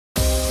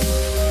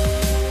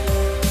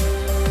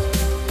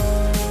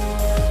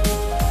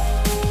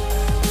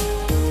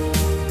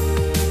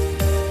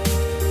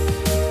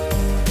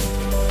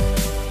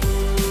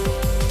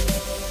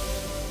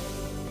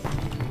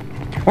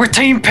We're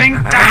Team Pink.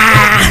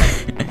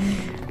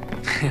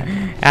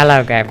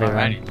 Hello,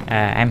 everyone.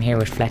 I'm here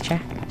with Fletcher.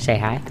 Say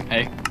hi.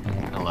 Hey.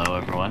 Hello,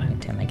 everyone.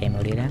 Turn my game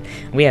audio down.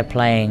 We are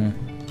playing.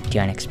 Do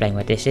you want to explain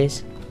what this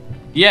is?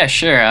 Yeah,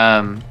 sure.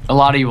 A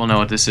lot of you will know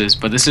what this is,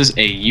 but this is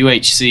a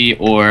UHC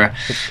or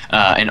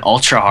an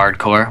ultra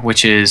hardcore,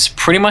 which is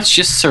pretty much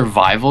just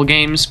survival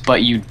games,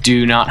 but you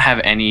do not have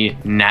any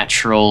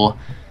natural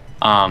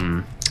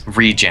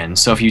regen.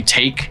 So if you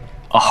take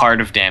a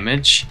heart of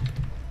damage,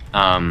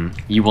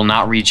 you will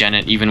not regen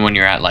it even when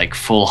you're at like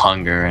full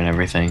hunger and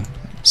everything.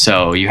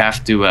 So you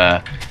have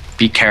to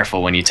be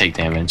careful when you take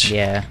damage.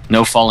 Yeah.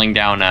 No falling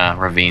down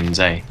ravines,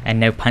 eh? And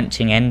no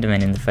punching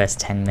Enderman in the first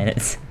 10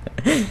 minutes.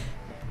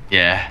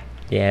 Yeah.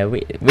 Yeah,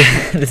 we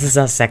this is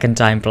our second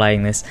time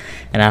playing this,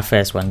 and our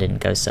first one didn't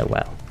go so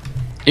well.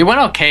 It went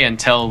okay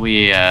until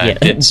we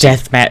did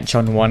deathmatch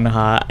on one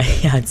heart.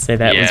 I'd say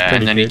that was pretty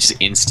and then good. he just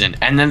instant.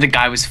 And then the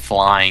guy was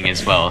flying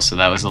as well, so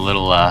that was a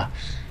little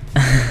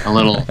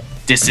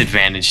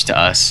disadvantage to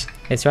us.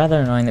 It's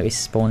rather annoying that we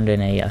spawned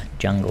in a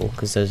jungle,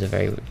 because those are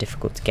very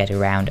difficult to get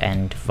around,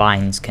 and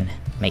vines can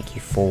make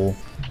you fall.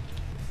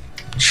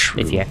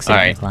 True. If you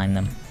accidentally climb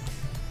them.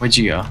 Where'd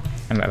you go?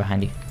 I'm right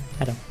behind you.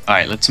 Hello.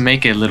 Alright, let's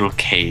make a little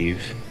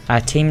cave. Our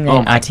team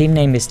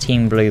name is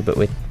Team Blue, but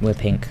we're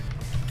pink.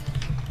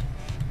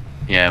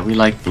 Yeah, we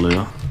like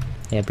blue.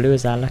 Yeah, blue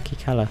is our lucky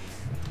color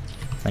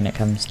when it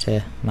comes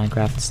to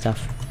Minecraft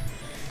stuff.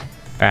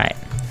 Right,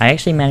 I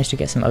actually managed to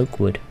get some oak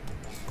wood.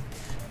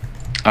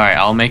 Alright,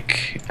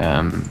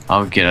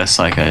 I'll get us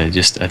like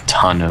just a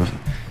ton of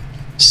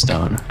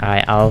stone.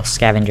 Alright, I'll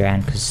scavenge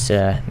around because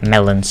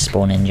melons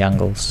spawn in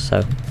jungles,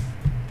 so.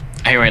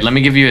 Hey, wait, let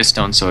me give you a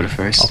stone sword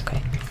first. Okay.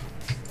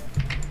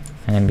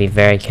 I'm gonna be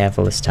very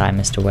careful this time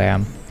as to where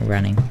I'm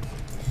running.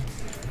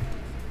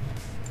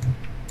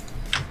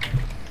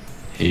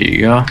 Here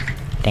you go.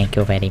 Thank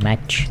you very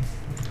much.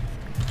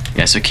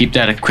 Yeah, so keep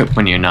that equipped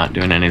when you're not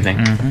doing anything.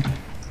 Mm-hmm.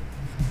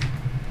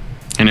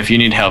 And if you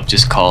need help,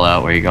 just call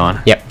out where you're going.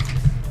 Yep.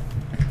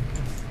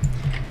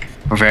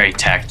 We're very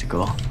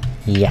tactical.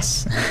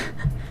 Yes.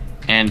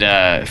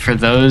 And for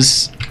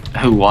those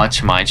who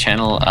watch my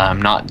channel,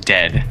 I'm not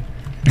dead.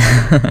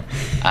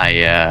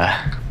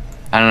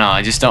 I don't know,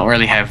 I just don't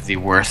really have the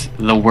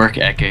work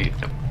ethic.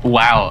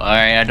 Wow,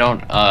 alright,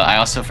 I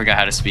also forgot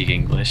how to speak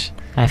English.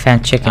 I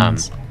found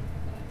chickens.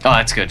 Oh,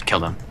 that's good, kill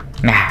them.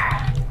 Nah.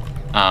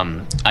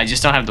 I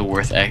just don't have the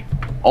worth ethic.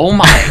 Oh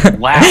my,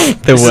 wow.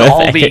 This is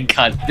all being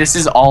cut.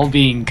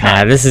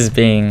 Nah, this is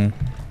being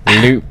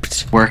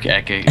looped. Work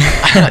ethic.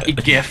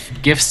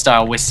 GIF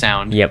style with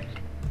sound. Yep.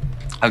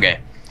 Okay.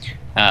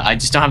 I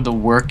just don't have the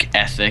work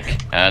ethic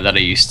that I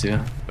used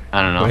to.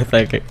 I don't know. Worth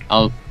ethic.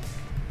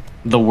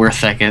 The Worth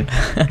Eckic.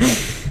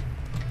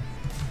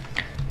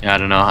 Yeah, I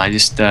don't know. I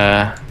just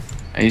am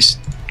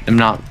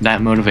not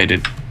that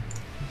motivated.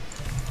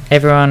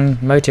 Everyone,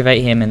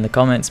 motivate him in the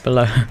comments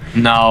below.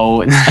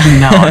 No,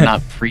 I'm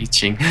not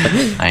preaching.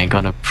 I ain't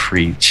gonna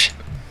preach.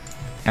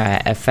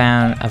 Alright,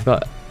 I've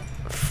got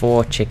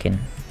 4 chicken.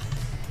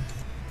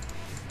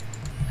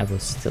 I will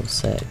still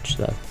search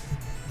though.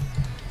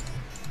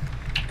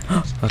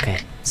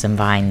 Okay, some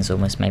vines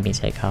almost made me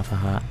take half a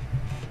heart.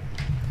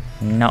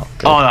 Not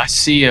good. Oh, I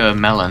see a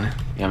melon.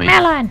 Yummy.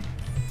 Melon!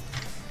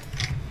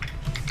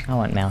 I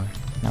want melon.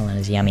 Melon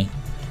is yummy.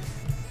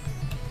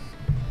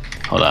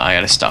 Hold on, I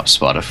gotta stop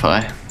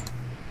Spotify.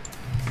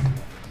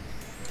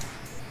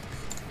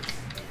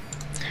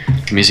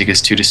 Music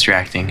is too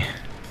distracting.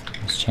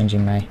 It's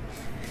changing my...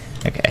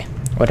 Okay.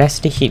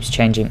 Audacity keeps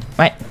changing...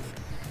 Wait!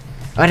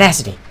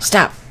 Audacity!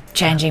 Stop!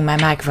 Changing my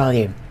mic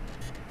volume!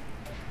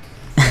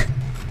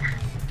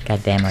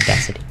 Goddamn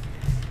Audacity.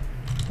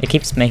 It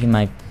keeps making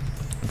my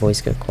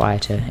voice go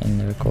quieter in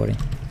the recording.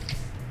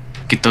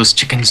 Get those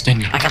chickens,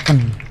 Daniel. I got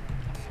them!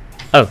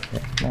 Oh,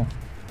 there's more.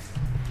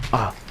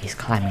 Oh, he's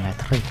climbing a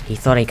tree. He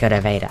thought he could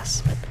evade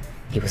us, but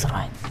he was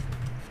wrong.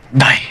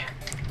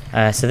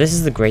 Die! So this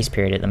is the grace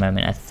period at the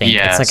moment, I think.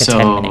 Yeah, it's like a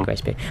 10-minute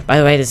grace period. By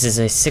the way, this is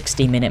a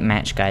 60-minute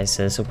match, guys,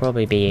 so this will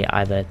probably be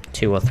either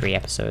 2 or 3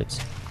 episodes.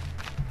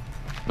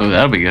 Oh,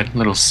 that'll be good.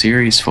 Little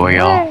series for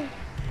y'all.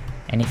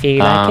 And if you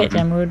like it,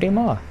 then we'll do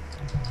more.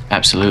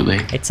 Absolutely.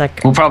 It's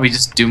like... We'll probably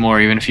just do more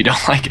even if you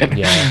don't like it.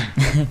 Yeah.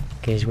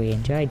 Because we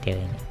enjoy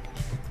doing it.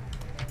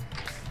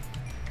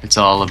 It's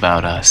all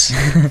about us.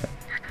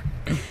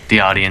 The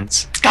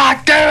audience.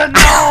 God damn it,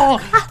 no!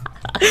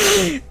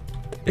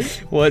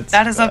 What?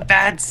 That is a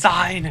bad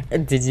sign.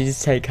 Did you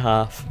just take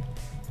half?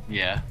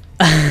 Yeah.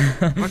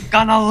 We're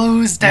gonna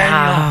lose,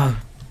 Daniel. No.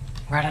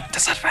 We're at a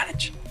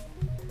disadvantage.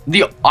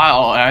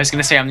 I was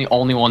gonna say I'm the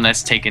only one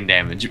that's taken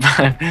damage,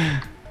 but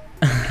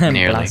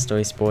nearly.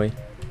 Blastoise boy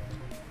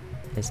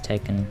has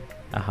taken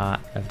a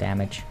heart of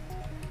damage.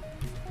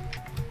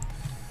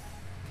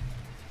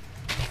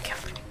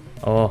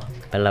 Oh,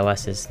 below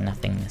us is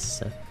nothingness.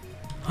 So.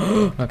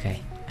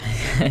 Okay,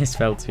 I just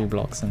fell 2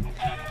 blocks and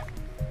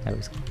that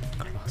was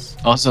close.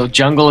 Also,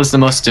 jungle is the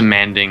most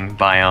demanding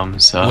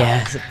biome, so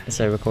yeah.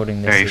 So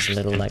recording this is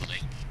a little like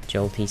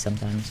jolty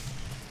sometimes.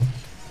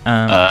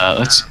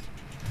 let's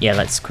Yeah,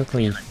 let's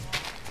quickly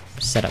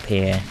set up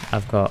here.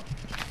 I've got...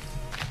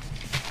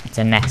 It's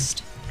a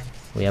nest.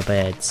 We are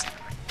birds.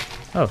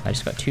 Oh, I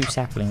just got 2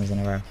 saplings in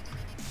a row.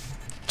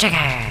 Chicken!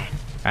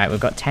 Alright, we've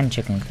got 10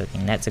 chicken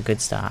cooking. That's a good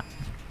start.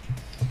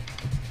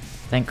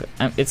 I think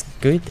it's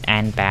good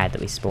and bad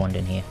that we spawned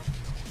in here.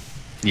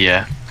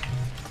 Yeah.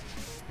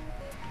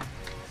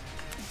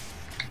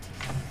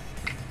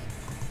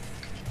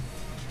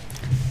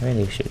 I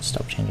really should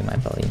stop changing my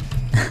volume.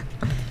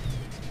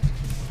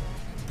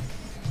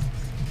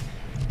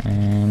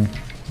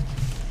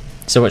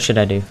 So what should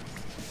I do?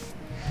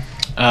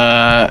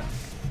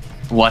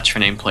 Watch for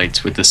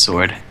nameplates with the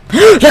sword.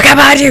 Look how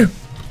behind you!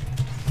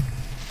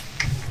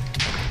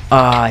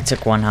 Oh, I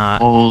took 1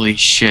 heart. Holy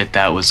shit,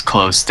 that was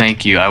close.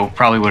 Thank you. I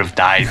probably would have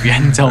died if you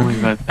hadn't told me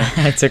about that.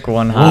 I took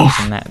 1 heart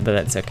from that, but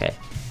that's okay.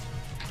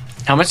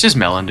 How much does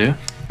melon do?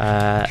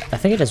 I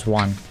think it does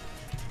 1.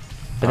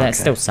 But that's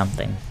Okay. still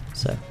something,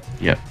 so.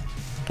 Yep.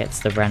 Gets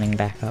the running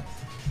back up.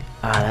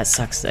 Ah, that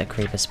sucks that a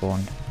creeper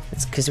spawned.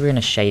 It's because we're in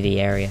a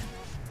shady area.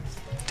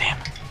 Damn.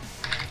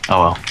 Oh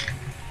well.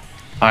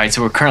 Alright,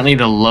 so we're currently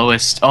the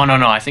lowest. Oh, no,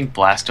 I think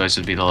Blastoise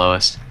would be the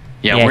lowest.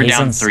 Yeah, Yeah, we're he's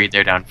down on 3,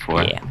 they're down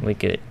 4. Yeah, we're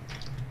good.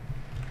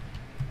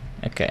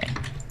 Okay.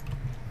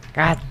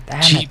 God damn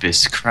it.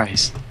 Jeepus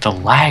Christ. The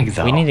lag,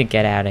 though. We need to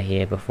get out of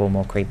here before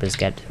more creepers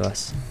get to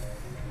us.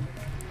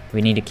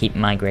 We need to keep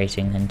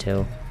migrating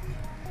until...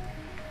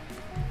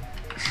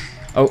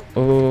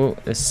 Oh,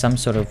 there's some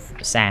sort of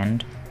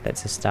sand.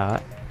 That's a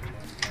start.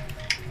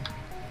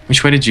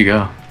 Which way did you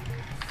go?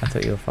 I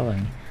thought you were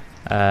following me.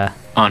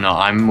 Oh, no,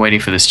 I'm waiting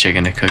for this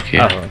chicken to cook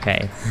here. Oh,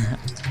 okay.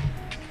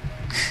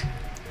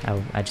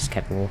 I just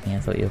kept walking. I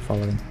thought you were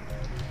following.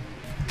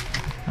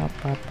 Oh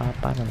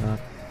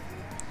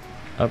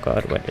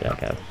god, where did I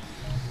go?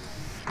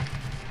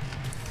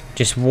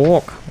 Just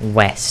walk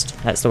west.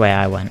 That's the way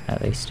I went,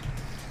 at least.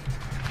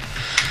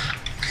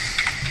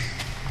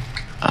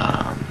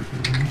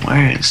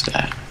 Where is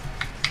that?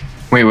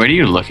 Wait, where do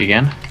you look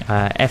again?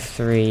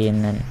 F3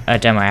 and then... Oh,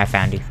 don't worry, I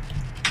found you.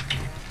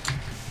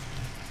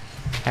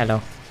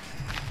 Hello.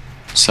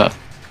 What's up?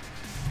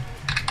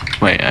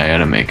 Wait, I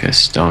gotta make a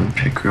stone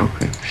pick real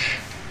quick.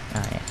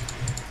 Oh, yeah.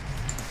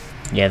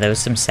 Yeah, there was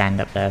some sand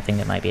up there. I think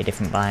it might be a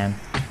different biome.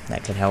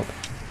 That could help.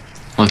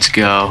 Let's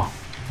go.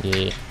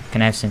 Yeah.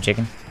 Can I have some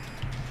chicken?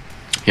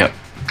 Yep.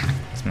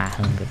 It's my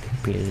hunger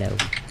pretty low.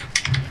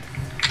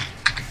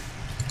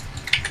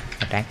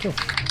 Oh, thank you.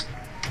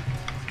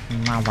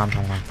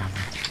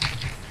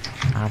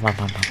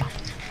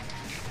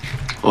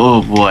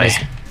 Oh boy.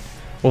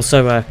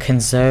 Also,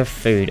 conserve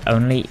food.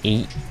 Only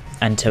eat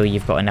until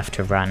you've got enough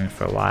to run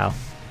for a while.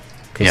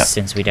 Because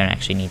since we don't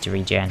actually need to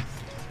regen.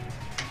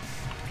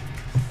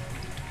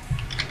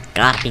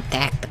 Gotta be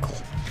tactical.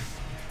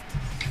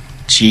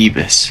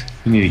 Jeebus.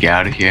 We need to get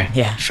out of here.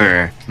 Yeah.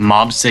 For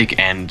mob's sake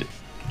and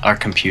our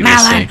computer's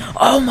Melon! sake.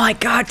 Oh my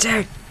god,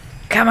 dude!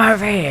 Come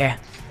over here!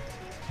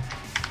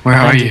 Where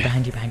are you?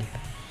 Behind you.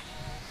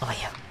 Oh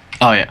yeah.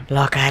 Oh yeah.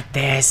 Look at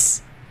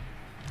this!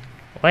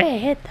 We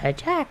hit the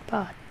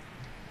jackpot!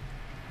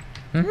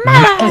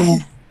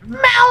 Melon!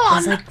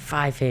 There's like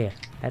 5 here.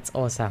 That's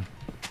awesome.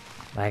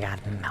 I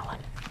got melon.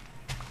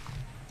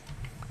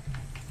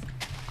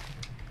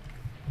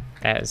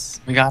 That is...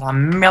 We got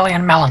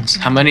 1,000,000 melons.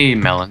 How many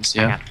melons?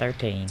 I Yeah. got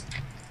 13.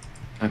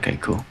 Okay,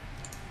 cool.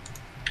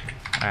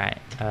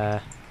 Alright,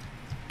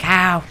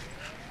 cow!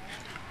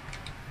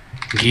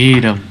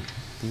 Get 'em.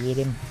 Get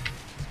him.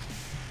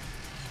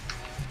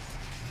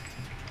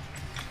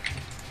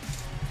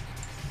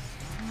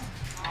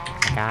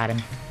 I got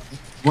him.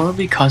 What would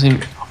be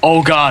causing?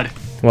 Oh god!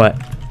 What?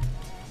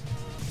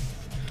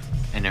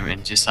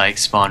 Enderman just like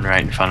spawned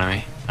right in front of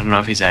me. I don't know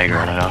if he's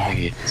aggro. I don't think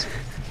he is.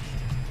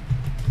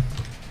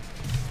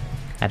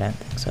 I don't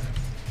think so.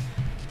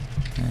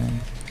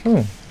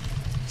 Ooh.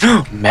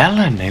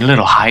 Melon, a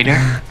little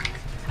hider.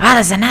 Ah,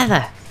 there's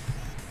another!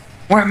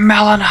 We're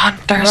melon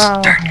hunters,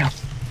 Wow. Daniel.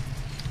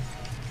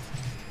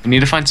 We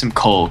need to find some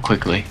coal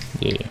quickly.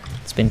 Yeah,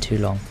 it's been too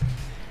long.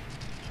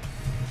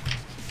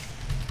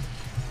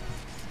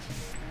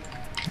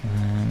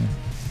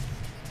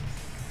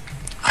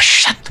 Oh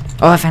shit!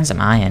 Oh, I found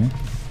some iron.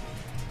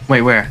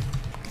 Wait, where?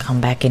 Come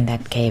back in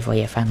that cave where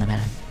you found the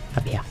melon.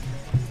 Up here.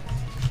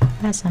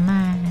 That's some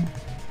iron.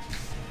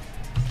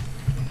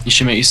 You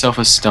should make yourself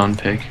a stone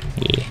pick.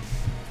 Yeah.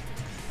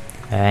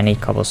 I need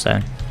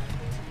cobblestone.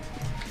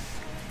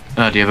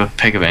 Oh, do you have a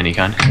pick of any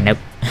kind? Nope.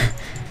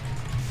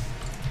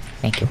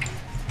 Thank you.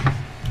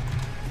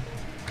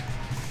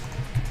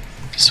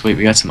 Sweet,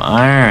 we got some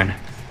iron.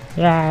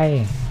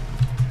 Yay!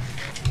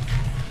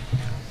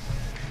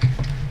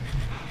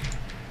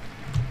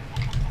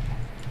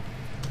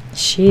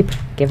 Sheep,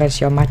 give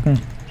us your mutton.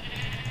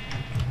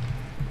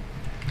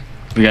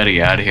 We gotta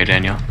get out of here,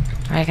 Daniel.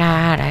 I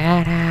got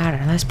out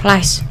of this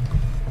place.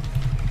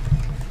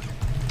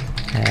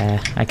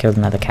 I killed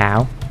another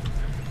cow.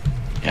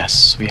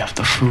 Yes, we have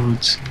the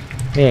foods.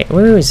 Yeah,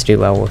 we always do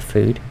well with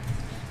food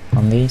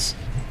on these.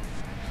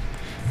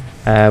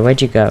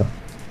 Where'd you go?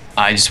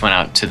 I just went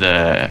out to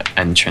the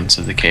entrance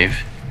of the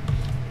cave.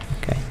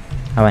 Okay,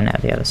 I went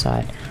out the other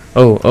side.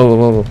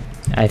 Oh,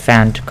 I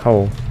found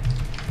coal.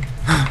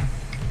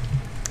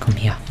 Come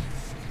here.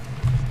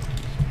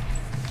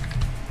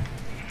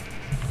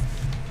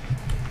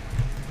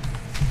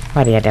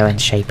 What are you doing,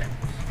 sheep?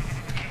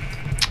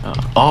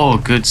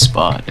 Oh, good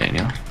spot,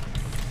 Daniel.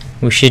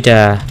 We should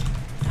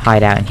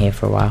hide out in here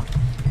for a while.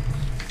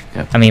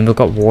 Yep. I mean, we've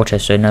got water,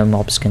 so no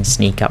mobs can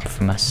sneak up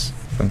from us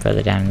from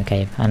further down in the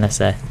cave, unless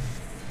they're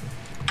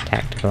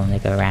tactical and they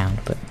go around.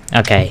 But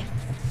okay.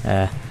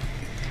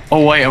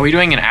 Oh wait, are we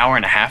doing an hour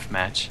and a half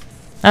match?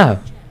 Oh,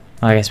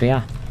 well, I guess we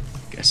are.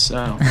 Guess so.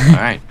 All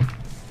right.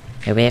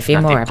 There'll be a few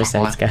Not more a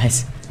episodes, problem.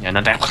 guys. Yeah,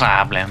 not that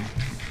problem.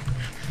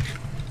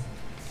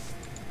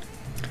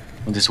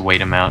 We'll just wait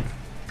them out.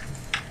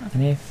 I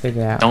need to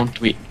figure out.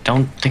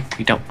 Don't think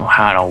we don't know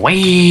how to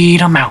wait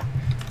them out.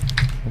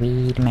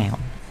 Weed them out.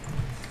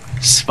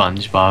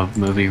 SpongeBob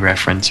movie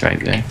reference right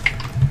there.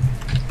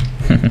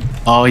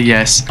 Oh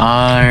yes,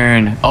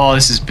 iron. Oh,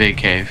 this is big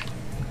cave.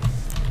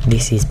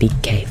 This is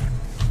big cave.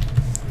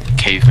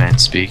 Caveman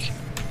speak.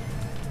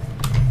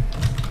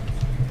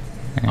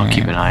 I'll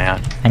keep an eye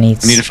out. I need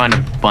to find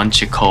a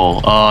bunch of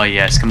coal. Oh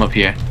yes, come up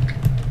here.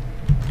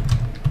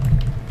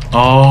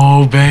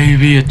 Oh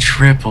baby, a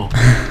triple.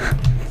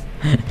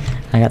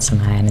 I got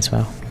some iron as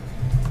well.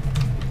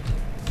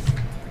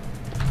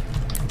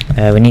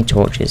 We need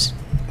torches.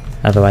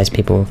 Otherwise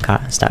people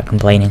will start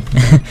complaining.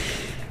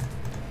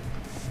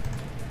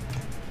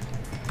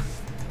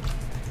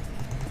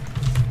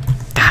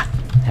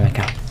 There we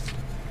go.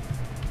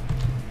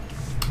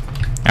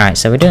 Alright,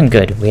 so we're doing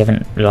good. We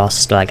haven't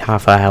lost like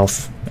half our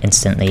health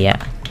instantly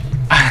yet.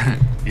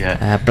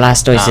 Yeah.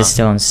 Blastoise is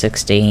still on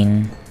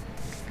 16.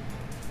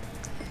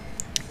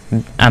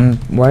 I'm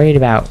worried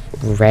about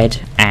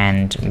red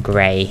and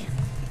grey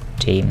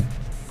team.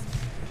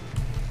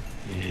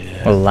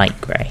 Yeah. Or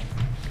light grey.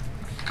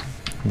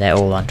 They're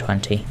all on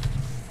 20.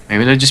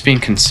 Maybe they're just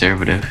being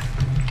conservative.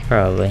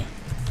 Probably.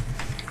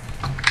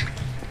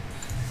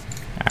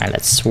 Alright,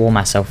 let's swarm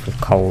ourselves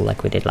with coal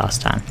like we did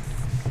last time.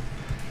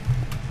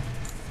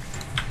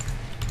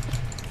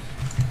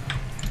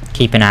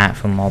 Keep an eye out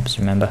for mobs,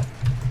 remember?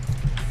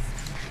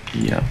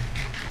 Yep.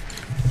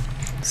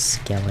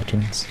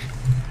 Skeletons.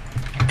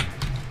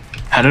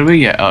 How did we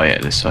get? Oh yeah,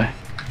 this way.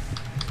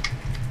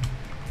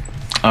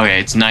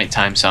 Okay, it's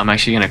nighttime, so I'm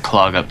actually gonna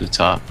clog up the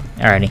top.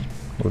 Alrighty,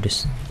 we'll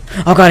just...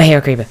 Oh god, I hear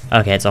a creeper!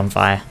 Okay, it's on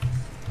fire.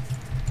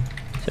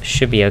 So it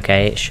should be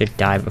okay, it should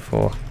die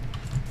before...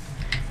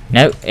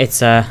 No, it's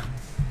Hold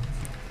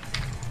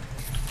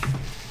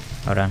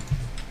on.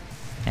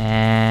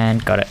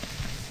 And got it.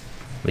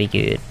 We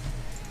good.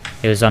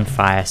 It was on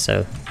fire,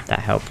 so that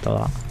helped a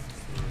lot.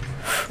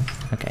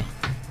 Okay.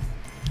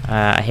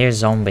 I hear a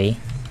zombie.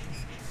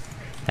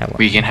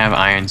 We can have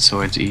iron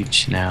swords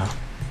each now.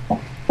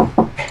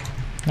 No.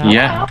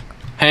 Yeah.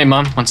 Hey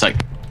mom, one sec.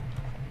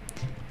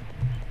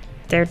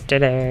 Damn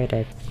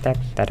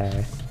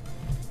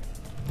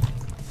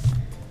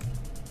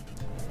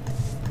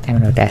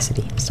an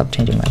Audacity. Stop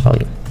changing my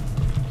volume.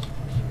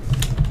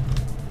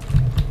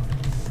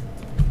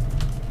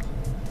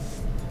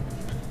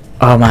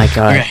 Oh my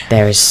god, Okay.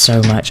 there is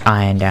so much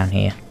iron down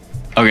here.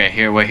 Okay,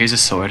 here, wait, here's a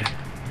sword.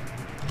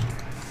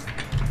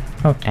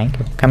 Oh, thank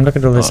you. Come look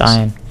at all this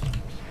iron.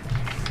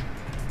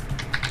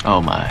 Oh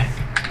my.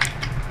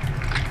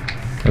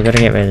 We've got to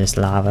get rid of this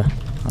lava.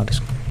 I'll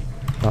just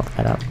block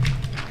that up.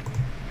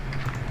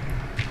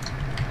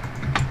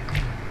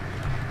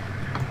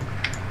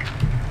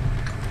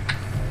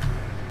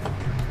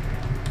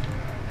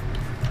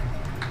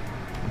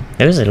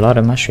 There's a lot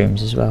of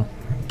mushrooms as well.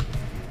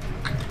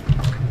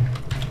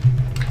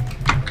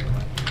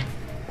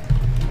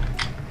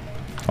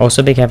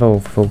 Also be careful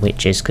for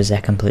witches because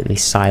they're completely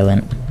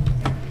silent.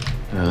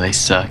 Oh, they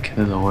suck.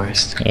 They're the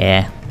worst.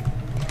 Yeah.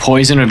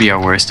 Poison would be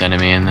our worst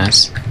enemy in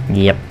this.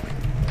 Yep.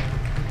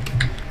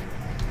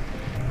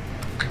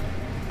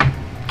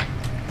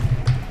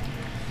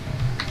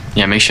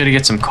 Yeah, make sure to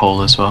get some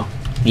coal as well.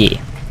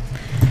 Yeah.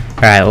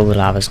 Alright, all the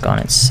lava's gone,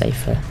 it's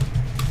safer.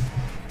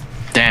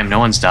 Damn, no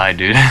one's died,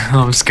 dude.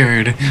 I'm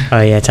scared.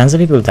 Oh yeah, tons of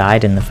people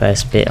died in the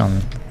first bit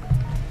on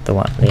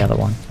the other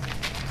one.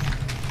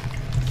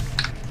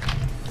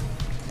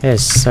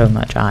 There's so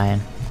much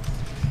iron.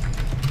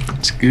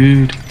 It's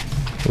good.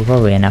 We'll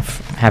probably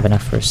have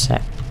enough for a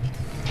set.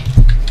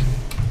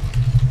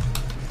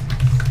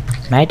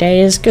 My day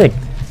is good.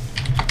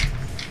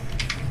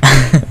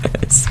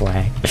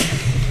 Swag.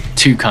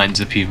 Two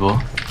kinds of people.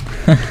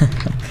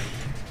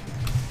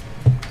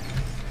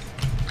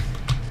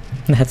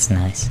 That's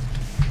nice.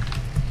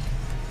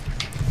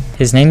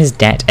 His name is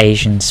Dat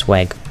Asian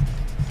Swag.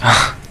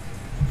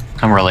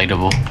 I'm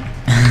relatable.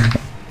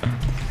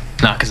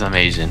 Not because I'm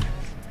Asian.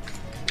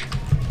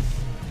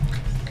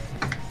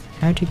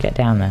 How'd you get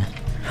down there?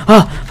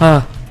 Oh!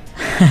 Oh!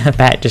 A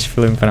bat just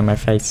flew in front of my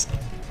face.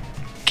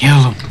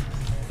 Kill him.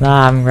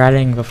 Nah, I'm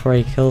running before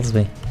he kills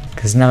me.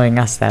 Because knowing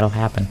us, that'll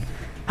happen.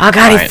 Oh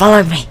god, he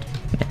followed me!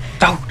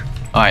 Don't!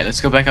 Alright, let's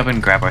go back up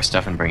and grab our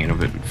stuff and bring it a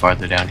bit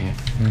farther down here.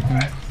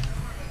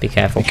 Be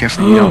careful. Be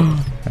careful you don't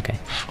Okay.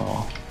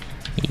 fall.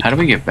 How do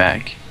we get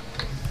back?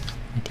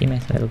 My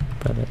teammate's little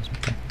brother is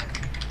okay.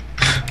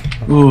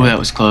 Ooh, that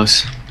was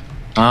close.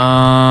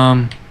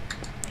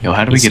 Yo,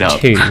 how do we get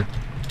up?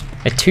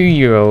 A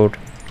 2-year-old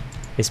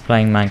is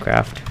playing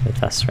Minecraft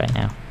with us right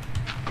now.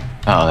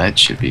 Oh, that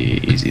should be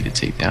easy to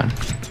take down.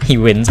 He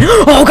wins.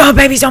 Oh god,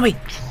 baby zombie!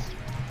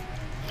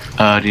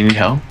 Do you need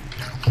help?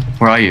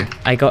 Where are you?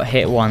 I got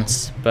hit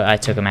once, but I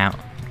took him out.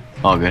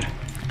 All good.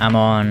 I'm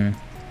on,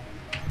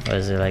 what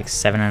is it, like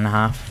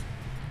 7.5?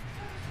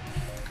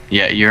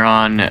 Yeah, you're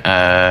on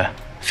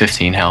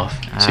 15 health,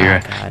 so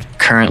you're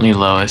currently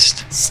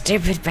lowest.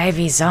 Stupid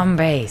baby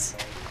zombies!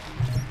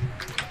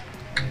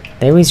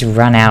 They always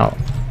run out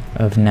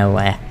of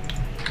nowhere.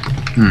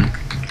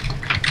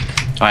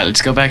 Alright,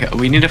 let's go back.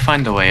 We need to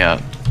find the way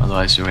up,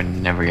 otherwise we're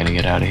never gonna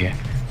get out of here.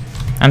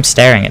 I'm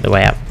staring at the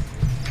way up.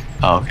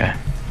 Oh, okay.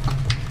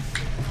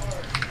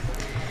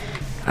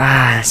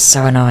 Ah,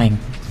 so annoying.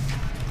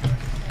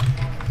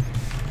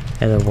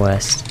 They're the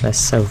worst. They're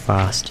so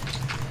fast.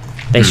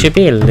 They should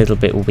be a little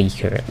bit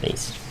weaker at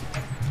least.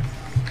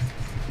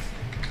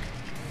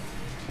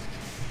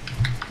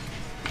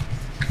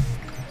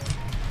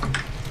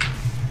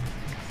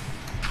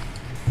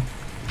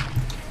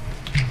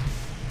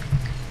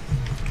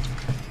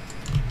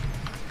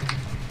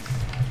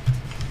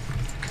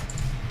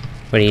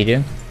 What do you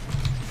do?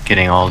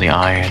 Getting all the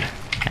iron.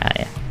 Ah,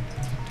 yeah.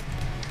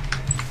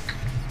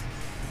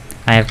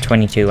 I have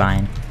 22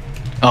 iron.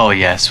 Oh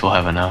yes, we'll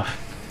have enough.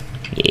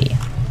 Yeah.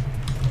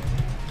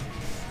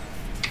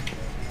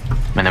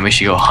 And then we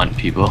should go hunt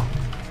people.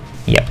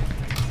 Yep.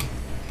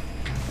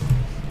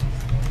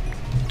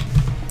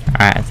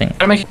 Alright, I think.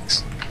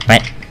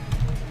 What?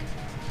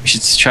 We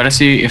should try to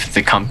see if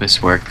the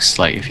compass works,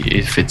 like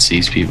if it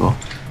sees people.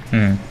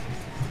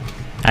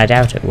 I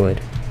doubt it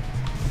would.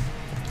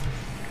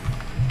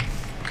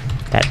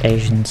 That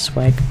Asian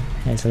swag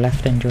has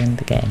left and joined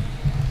the game.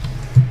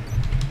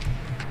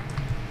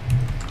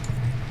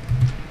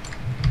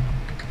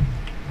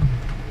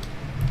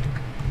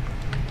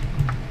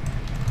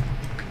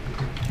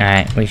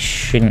 Alright, we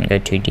shouldn't go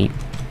too deep.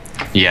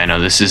 Yeah, no,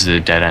 this is the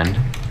dead end.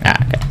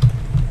 Ah, okay.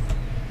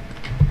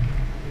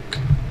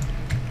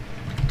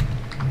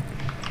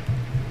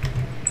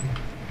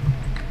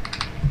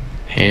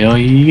 Hell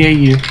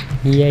yeah.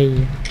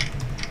 Yay.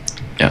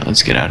 Yeah,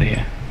 let's get out of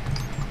here.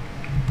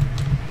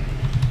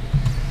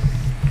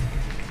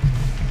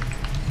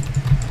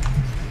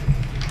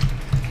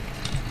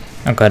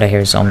 Oh god, I hear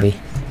a zombie.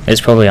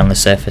 It's probably on the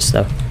surface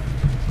though.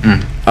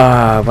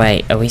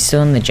 Wait, are we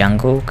still in the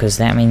jungle? Because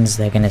that means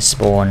they're gonna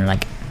spawn,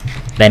 like,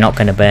 they're not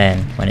gonna burn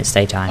when it's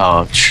daytime.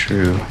 Oh,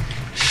 true.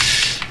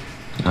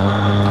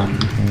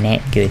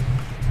 Not good.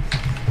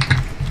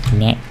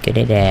 Not good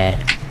at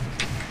that.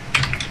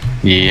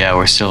 Yeah,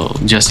 we're still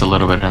just a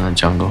little bit in the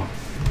jungle.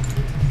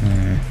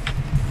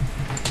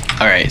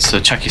 Alright, so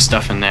chuck your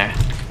stuff in there.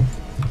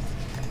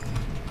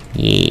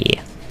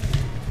 Yeah.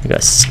 We got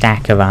a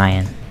stack of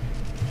iron.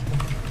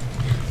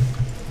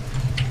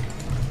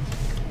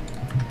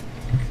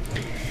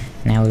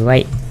 Now we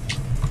wait.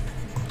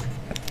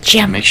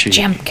 Jump, Make sure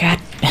jump cut.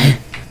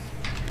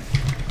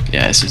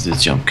 Yeah, this is the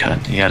jump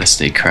cut. You gotta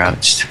stay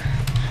crouched.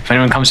 If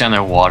anyone comes down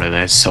their water,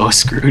 they're so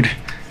screwed.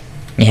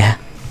 Yeah.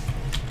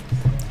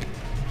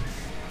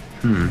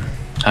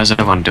 How's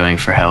everyone doing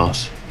for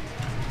health?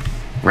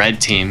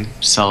 Red team,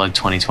 solid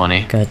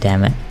 2020. God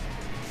damn it.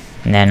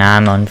 And then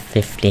I'm on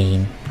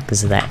 15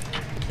 because of that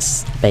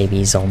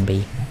baby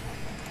zombie.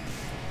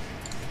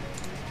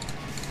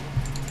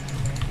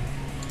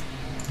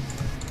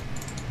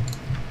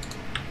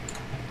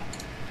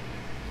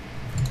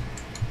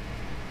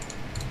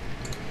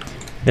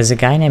 There's a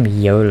guy named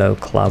YOLO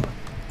Club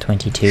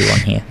 22 on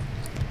here.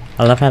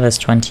 I love how there's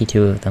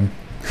 22 of them.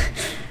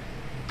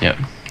 Yep.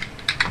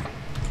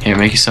 Here,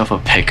 make yourself a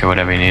pick or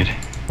whatever you need.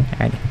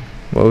 Alright.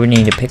 What would we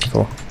need a pick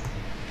for?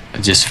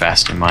 Just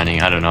faster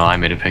mining. I don't know. I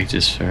made a pick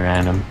just for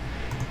random.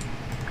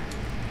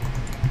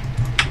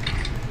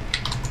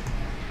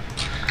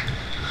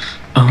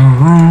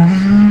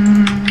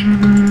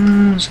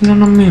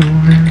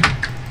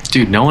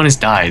 Dude, no one has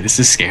died. This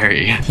is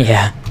scary.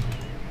 Yeah.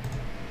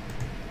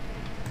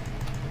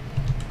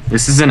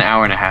 This is an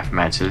hour-and-a-half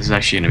match, so this is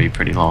actually going to be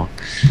pretty long.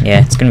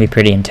 Yeah, it's going to be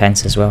pretty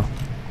intense as well.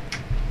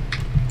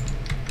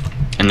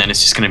 And then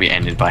it's just going to be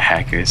ended by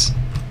hackers.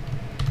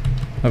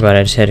 Oh god,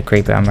 I just heard a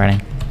creeper. I'm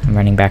running. I'm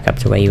running back up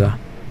to where you are.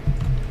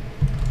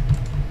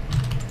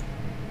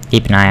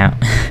 Keep an eye out.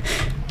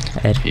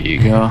 Ed. Here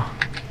you go.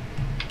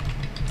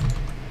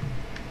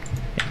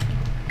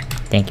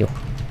 Thank you.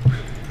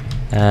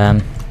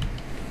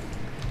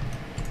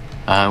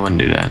 I wouldn't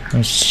do that.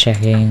 I'm just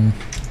checking.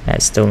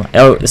 That's still not.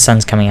 Oh, the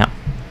sun's coming up.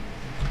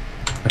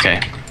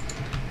 Okay.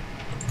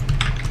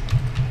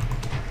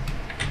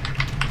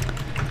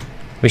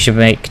 We should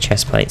make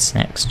chest plates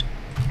next.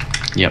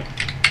 Yep.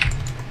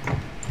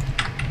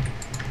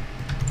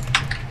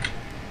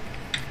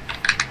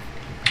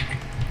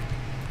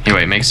 Here,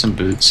 wait, make some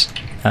boots.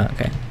 Oh,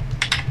 okay.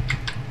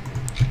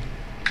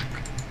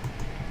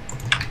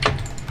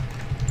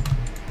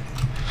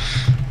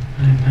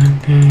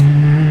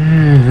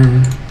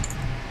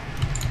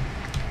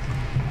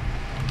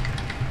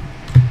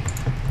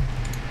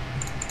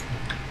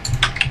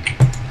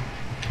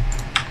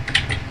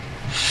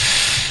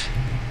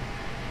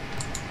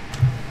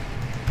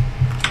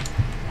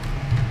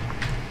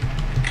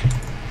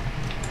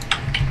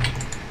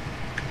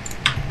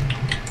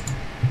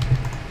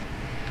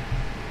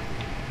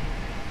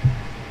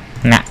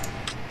 Nah.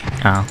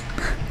 Oh.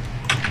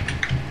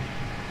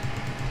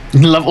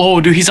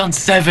 Oh, dude, he's on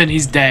 7.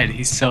 He's dead.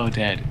 He's so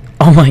dead.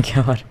 Oh my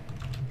god.